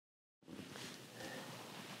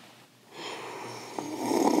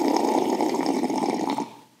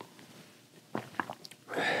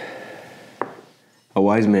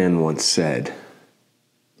wise man once said,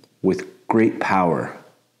 with great power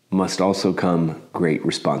must also come great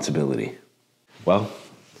responsibility. Well,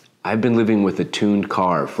 I've been living with a tuned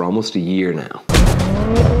car for almost a year now.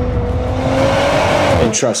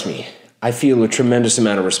 And trust me, I feel a tremendous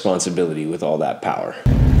amount of responsibility with all that power.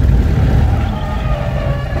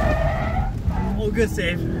 All good,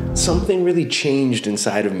 save. Something really changed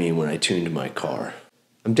inside of me when I tuned my car.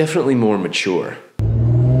 I'm definitely more mature.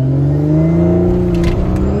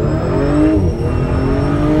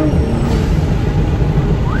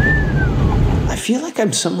 I feel like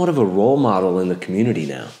I'm somewhat of a role model in the community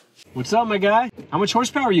now. What's up, my guy? How much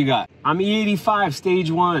horsepower you got? I'm E85, stage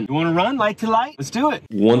 1. You wanna run light to light? Let's do it.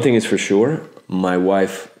 One thing is for sure, my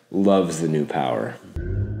wife loves the new power.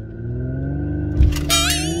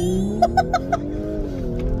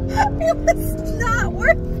 It was not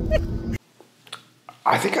working.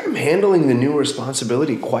 I think I'm handling the new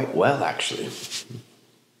responsibility quite well, actually.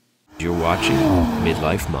 You're watching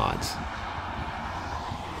Midlife Mods.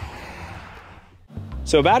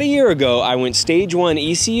 So about a year ago, I went stage 1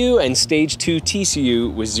 ECU and stage 2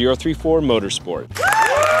 TCU with 034 Motorsport.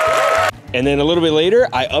 And then a little bit later,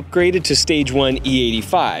 I upgraded to stage 1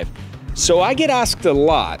 E85. So I get asked a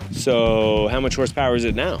lot, so how much horsepower is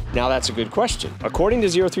it now? Now that's a good question. According to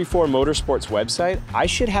 034 Motorsport's website, I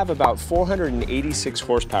should have about 486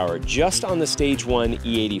 horsepower just on the stage 1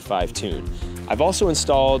 E85 tune. I've also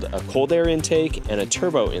installed a cold air intake and a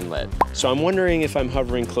turbo inlet, so I'm wondering if I'm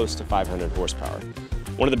hovering close to 500 horsepower.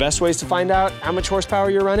 One of the best ways to find out how much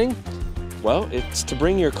horsepower you're running? Well, it's to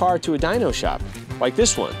bring your car to a dyno shop, like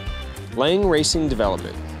this one, Lang Racing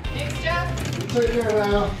Development. Thanks, Jeff.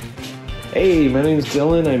 Hey, my name's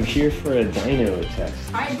Dylan. I'm here for a dyno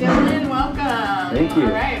test. Hi, Dylan. Welcome. Thank you.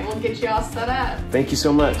 All right, we'll get you all set up. Thank you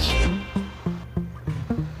so much.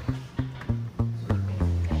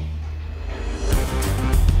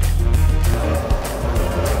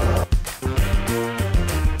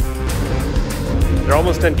 They're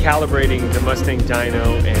almost done calibrating the Mustang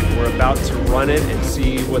dyno, and we're about to run it and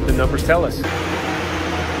see what the numbers tell us.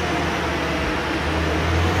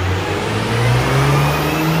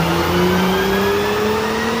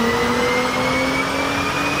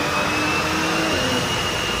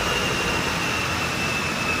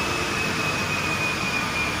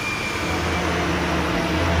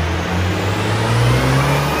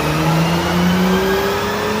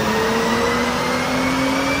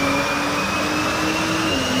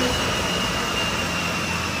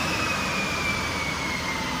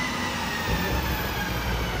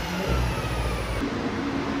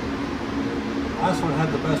 Last one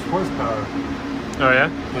had the best horsepower, Oh yeah?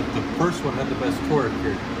 but the first one had the best torque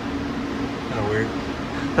here. Kind of weird.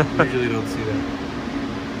 Usually don't see that.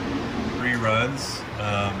 3 runs,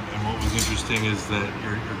 and what was interesting is that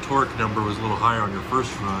your torque number was a little higher on your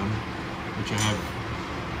first run, which I have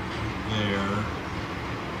there.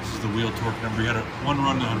 This is the wheel torque number. You had one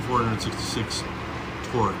run that had 466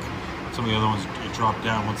 torque. Some of the other ones it dropped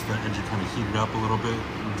down once the engine kind of heated up a little bit.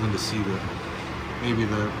 You tend to see that maybe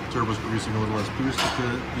the turbo's producing a little less boost at the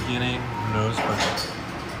beginning, who knows, but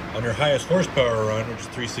on your highest horsepower run, which is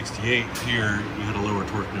 368, here you had a lower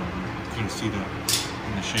torque number. You can see that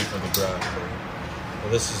in the shape of the graph.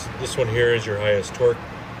 Well, this one here is your highest torque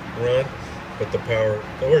run, but the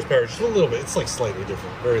horsepower is just a little bit, it's like slightly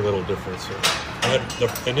different, very little difference. So I had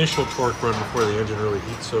the initial torque run before the engine really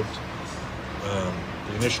heat soaked.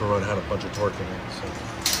 The initial run had a bunch of torque in it,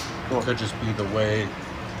 so it could just be the way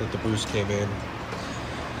that the boost came in.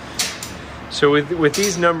 So with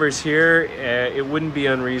these numbers here, it wouldn't be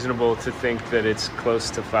unreasonable to think that it's close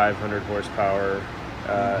to 500 horsepower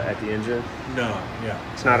at the engine? No, yeah.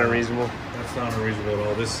 It's not unreasonable? That's not unreasonable at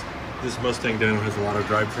all. This Mustang dyno has a lot of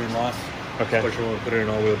drivetrain loss. Okay. Especially when we put it in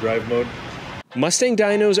all-wheel drive mode. Mustang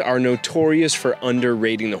dynos are notorious for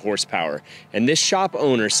underrating the horsepower, and this shop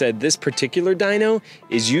owner said this particular dyno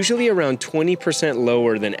is usually around 20%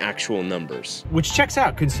 lower than actual numbers. Which checks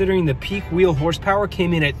out considering the peak wheel horsepower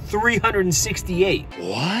came in at 368.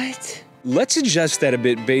 What? Let's adjust that a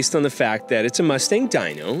bit based on the fact that it's a Mustang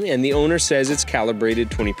dyno and the owner says it's calibrated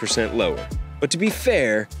 20% lower. But to be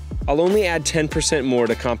fair, I'll only add 10% more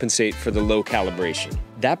to compensate for the low calibration.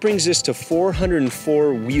 That brings us to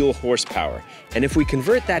 404 wheel horsepower. And if we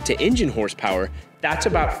convert that to engine horsepower, that's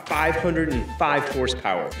about 505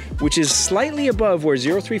 horsepower, which is slightly above where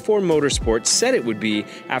 034 Motorsport said it would be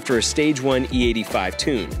after a stage 1 E85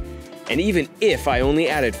 tune. And even if I only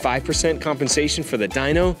added 5% compensation for the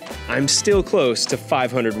dyno, I'm still close to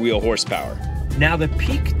 500 wheel horsepower. Now the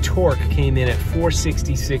peak torque came in at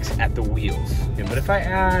 466 at the wheels. But if I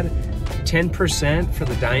add 10% for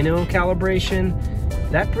the dyno calibration,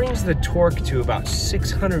 That brings the torque to about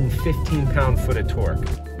 615 pound-foot of torque.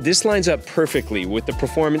 This lines up perfectly with the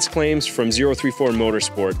performance claims from 034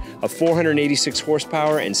 Motorsport of 486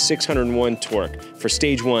 horsepower and 601 torque for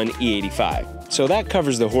Stage 1 E85. So that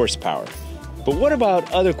covers the horsepower. But what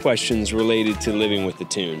about other questions related to living with the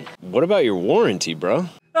tune? What about your warranty, bro?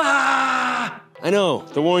 I know,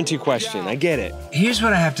 the warranty question, I get it. Here's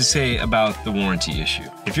what I have to say about the warranty issue.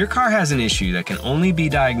 If your car has an issue that can only be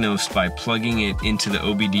diagnosed by plugging it into the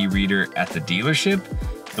OBD reader at the dealership,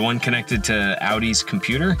 the one connected to Audi's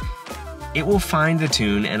computer, it will find the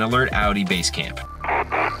tune and alert Audi Basecamp.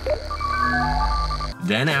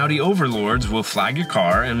 Then Audi overlords will flag your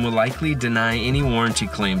car and will likely deny any warranty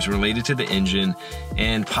claims related to the engine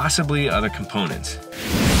and possibly other components.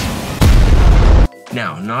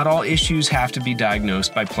 Now, not all issues have to be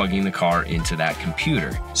diagnosed by plugging the car into that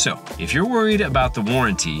computer. So, if you're worried about the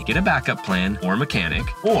warranty, get a backup plan or mechanic,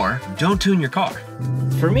 or don't tune your car.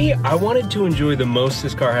 For me, I wanted to enjoy the most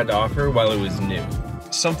this car had to offer while it was new.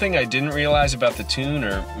 Something I didn't realize about the tune,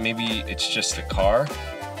 or maybe it's just the car,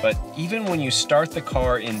 but even when you start the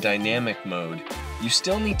car in dynamic mode, you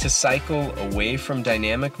still need to cycle away from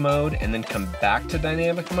dynamic mode and then come back to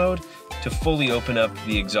dynamic mode to fully open up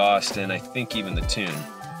the exhaust and I think even the tune.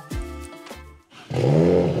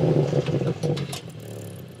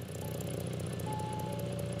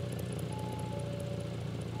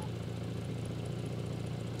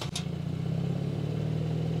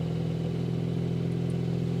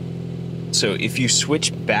 So if you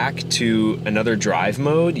switch back to another drive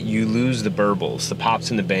mode, you lose the burbles, the pops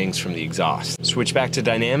and the bangs from the exhaust. Switch back to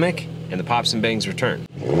dynamic and the pops and bangs return.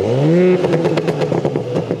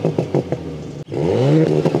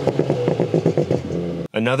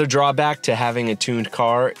 Another drawback to having a tuned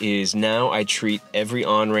car is now I treat every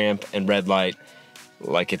on-ramp and red light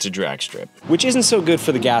like it's a drag strip, which isn't so good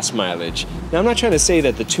for the gas mileage. Now, I'm not trying to say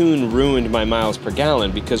that the tune ruined my miles per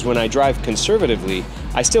gallon, because when I drive conservatively,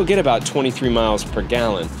 I still get about 23 miles per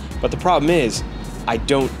gallon. But the problem is, I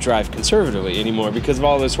don't drive conservatively anymore because of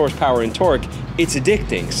all this horsepower and torque. It's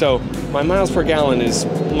addicting. So my miles per gallon is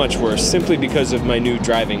much worse simply because of my new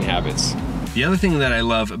driving habits. The other thing that I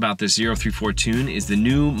love about this 034 tune is the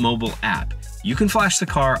new mobile app. You can flash the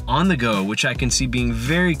car on the go, which I can see being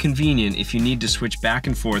very convenient if you need to switch back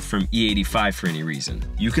and forth from E85 for any reason.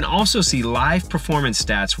 You can also see live performance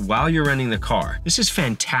stats while you're running the car. This is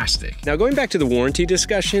fantastic. Now, going back to the warranty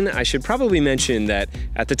discussion, I should probably mention that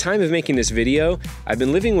at the time of making this video, I've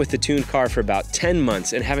been living with the tuned car for about 10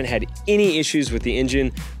 months and haven't had any issues with the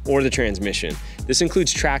engine or the transmission. This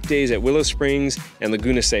includes track days at Willow Springs and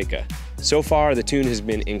Laguna Seca. So far, the tune has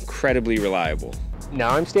been incredibly reliable.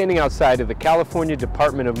 Now I'm standing outside of the California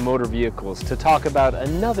Department of Motor Vehicles to talk about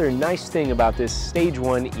another nice thing about this Stage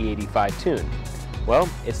 1 E85 tune. Well,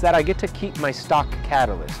 it's that I get to keep my stock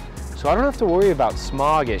catalyst, so I don't have to worry about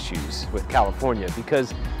smog issues with California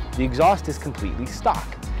because the exhaust is completely stock.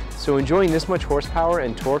 So enjoying this much horsepower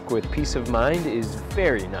and torque with peace of mind is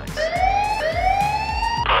very nice.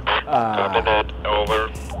 Over.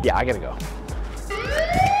 Yeah, I gotta go.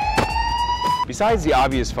 Besides the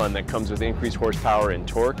obvious fun that comes with increased horsepower and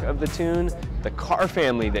torque of the tune, the car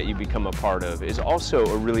family that you become a part of is also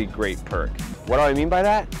a really great perk. What do I mean by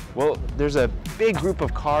that? Well, there's a big group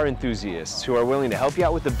of car enthusiasts who are willing to help you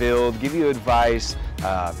out with the build, give you advice,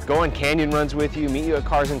 go on canyon runs with you, meet you at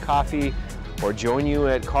Cars and Coffee, or join you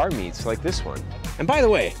at car meets like this one. And by the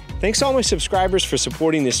way, thanks to all my subscribers for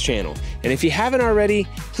supporting this channel. And if you haven't already,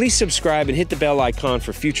 please subscribe and hit the bell icon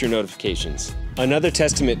for future notifications. Another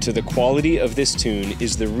testament to the quality of this tune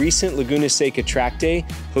is the recent Laguna Seca track day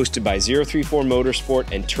hosted by 034 Motorsport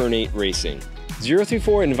and Turn 8 Racing.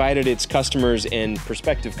 034 invited its customers and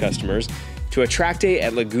prospective customers to a track day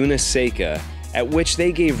at Laguna Seca, at which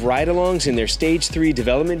they gave ride-alongs in their Stage 3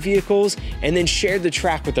 development vehicles and then shared the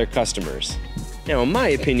track with their customers. Now, in my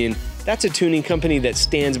opinion, that's a tuning company that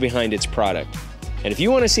stands behind its product. And if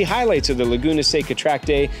you want to see highlights of the Laguna Seca track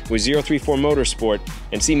day with 034 Motorsport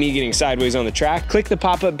and see me getting sideways on the track, click the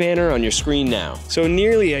pop-up banner on your screen now. So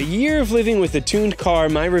nearly a year of living with a tuned car,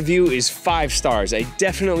 my review is 5 stars. I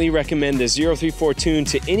definitely recommend the 034 tune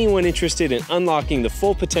to anyone interested in unlocking the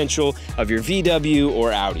full potential of your VW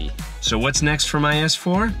or Audi. So what's next for my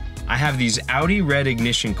S4? I have these Audi red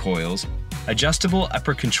ignition coils, adjustable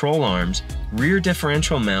upper control arms, rear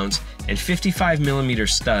differential mounts, and 55mm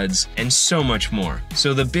studs, and so much more.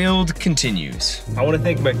 So the build continues. I want to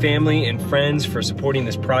thank my family and friends for supporting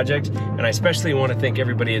this project, and I especially want to thank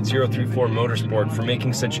everybody at 034 Motorsport for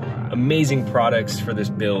making such amazing products for this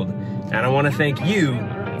build. And I want to thank you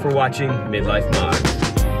for watching Midlife Mods.